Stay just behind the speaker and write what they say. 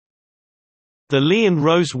The Lee and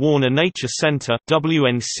Rose Warner Nature Center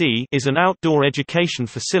 (WNC) is an outdoor education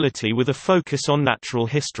facility with a focus on natural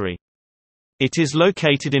history. It is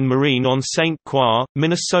located in Marine on St. Croix,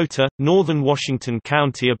 Minnesota, northern Washington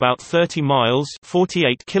County, about 30 miles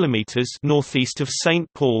 (48 kilometers) northeast of St.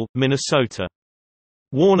 Paul, Minnesota.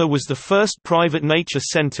 Warner was the first private nature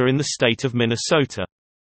center in the state of Minnesota.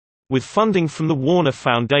 With funding from the Warner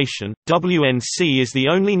Foundation, WNC is the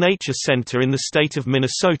only nature center in the state of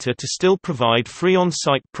Minnesota to still provide free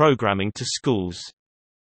on-site programming to schools.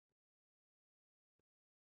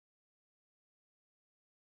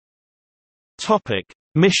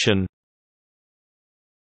 Mission: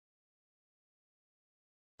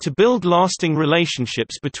 to build lasting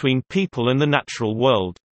relationships between people and the natural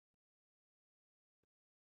world.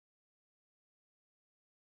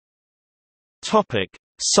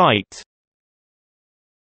 Site: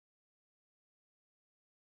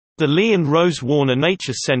 The Lee and Rose Warner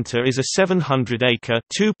Nature Center is a 700-acre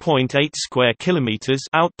 (2.8 square kilometers)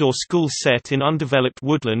 outdoor school set in undeveloped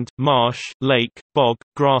woodland, marsh, lake, bog,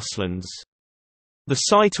 grasslands. The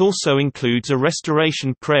site also includes a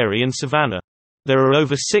restoration prairie and savanna. There are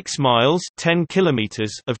over 6 miles (10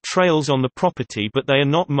 kilometers) of trails on the property, but they are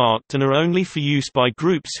not marked and are only for use by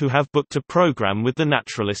groups who have booked a program with the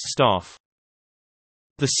naturalist staff.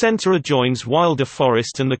 The center adjoins Wilder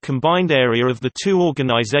Forest, and the combined area of the two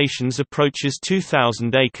organizations approaches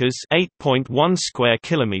 2,000 acres (8.1 square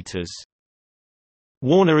kilometers).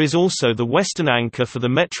 Warner is also the western anchor for the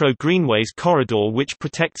Metro Greenways corridor, which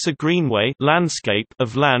protects a greenway landscape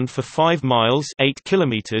of land for 5 miles (8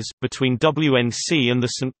 kilometers) between WNC and the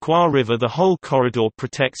St. Croix River. The whole corridor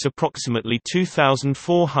protects approximately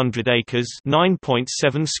 2,400 acres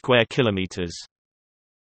 (9.7 square kilometers).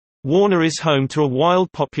 Warner is home to a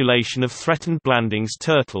wild population of threatened Blanding's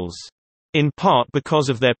turtles. In part because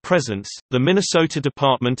of their presence, the Minnesota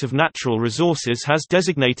Department of Natural Resources has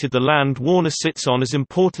designated the land Warner sits on as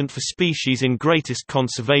important for species in greatest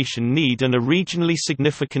conservation need and a regionally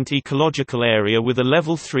significant ecological area with a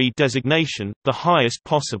Level 3 designation, the highest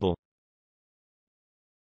possible.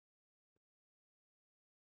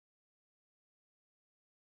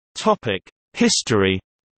 History.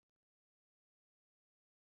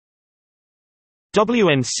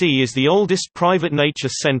 WNC is the oldest private nature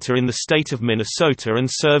center in the state of Minnesota and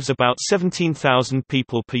serves about 17,000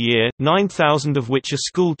 people per year, 9,000 of which are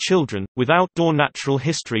school children, with outdoor natural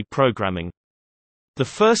history programming. The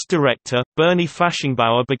first director, Bernie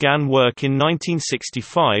Fashingbauer, began work in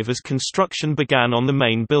 1965 as construction began on the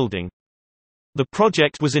main building. The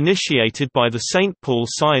project was initiated by the St. Paul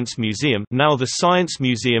Science Museum, now the Science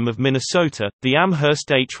Museum of Minnesota, the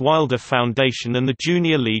Amherst H. Wilder Foundation and the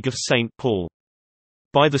Junior League of St. Paul.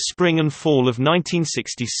 By the spring and fall of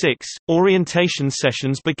 1966, orientation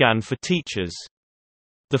sessions began for teachers.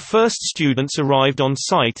 The first students arrived on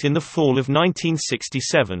site in the fall of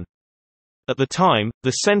 1967. At the time,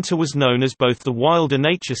 the center was known as both the Wilder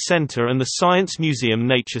Nature Center and the Science Museum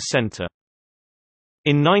Nature Center.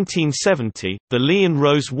 In 1970, the Lee and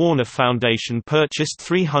Rose Warner Foundation purchased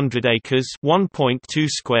 300 acres (1.2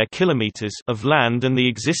 square kilometers) of land and the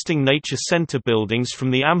existing Nature Center buildings from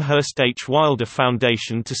the Amherst H. Wilder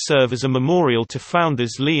Foundation to serve as a memorial to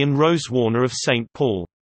founders Lee and Rose Warner of St. Paul.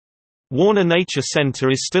 Warner Nature Center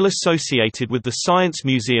is still associated with the Science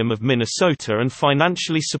Museum of Minnesota and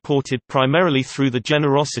financially supported primarily through the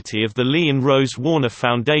generosity of the Lee and Rose Warner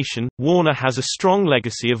Foundation. Warner has a strong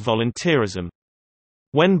legacy of volunteerism.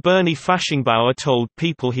 When Bernie Fashingbauer told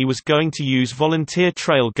people he was going to use volunteer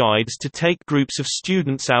trail guides to take groups of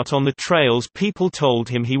students out on the trails, people told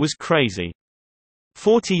him he was crazy.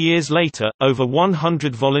 40 years later, over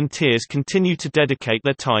 100 volunteers continue to dedicate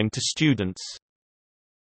their time to students.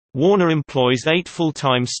 Warner employs 8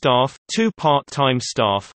 full-time staff, 2 part-time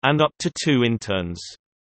staff, and up to 2 interns.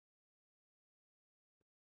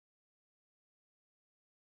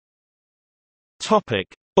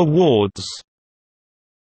 Awards.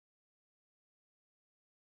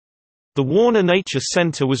 The Warner Nature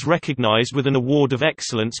Center was recognized with an Award of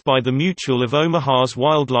Excellence by the Mutual of Omaha's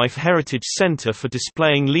Wildlife Heritage Center for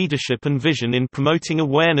displaying leadership and vision in promoting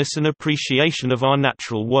awareness and appreciation of our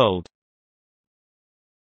natural world.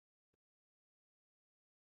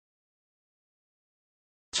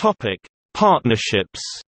 Partnerships.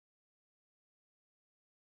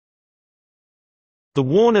 The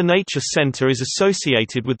Warner Nature Center is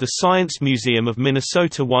associated with the Science Museum of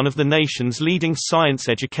Minnesota, one of the nation's leading science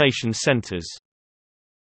education centers.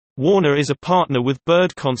 Warner is a partner with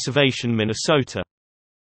Bird Conservation Minnesota.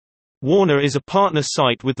 Warner is a partner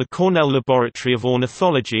site with the Cornell Laboratory of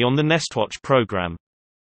Ornithology on the Nestwatch program.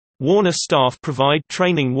 Warner staff provide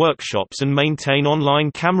training workshops and maintain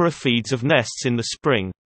online camera feeds of nests in the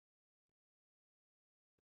spring.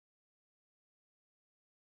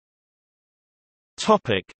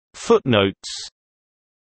 Topic: Footnotes.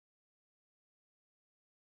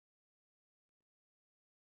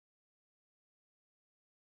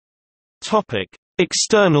 Topic: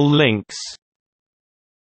 External links.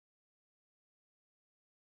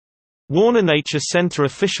 Warner Nature Center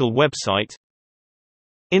official website.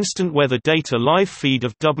 Instant weather data live feed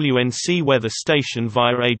of WNC weather station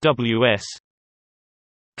via AWS.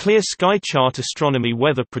 Clear sky chart astronomy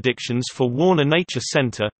weather predictions for Warner Nature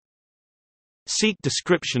Center. Seek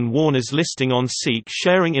description Warner's listing on Seek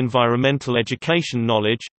sharing environmental education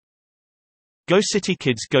knowledge. Go City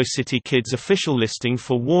Kids official listing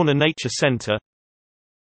for Warner Nature Center.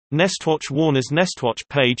 Nestwatch Warner's Nestwatch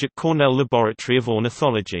page at Cornell Laboratory of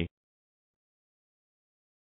Ornithology.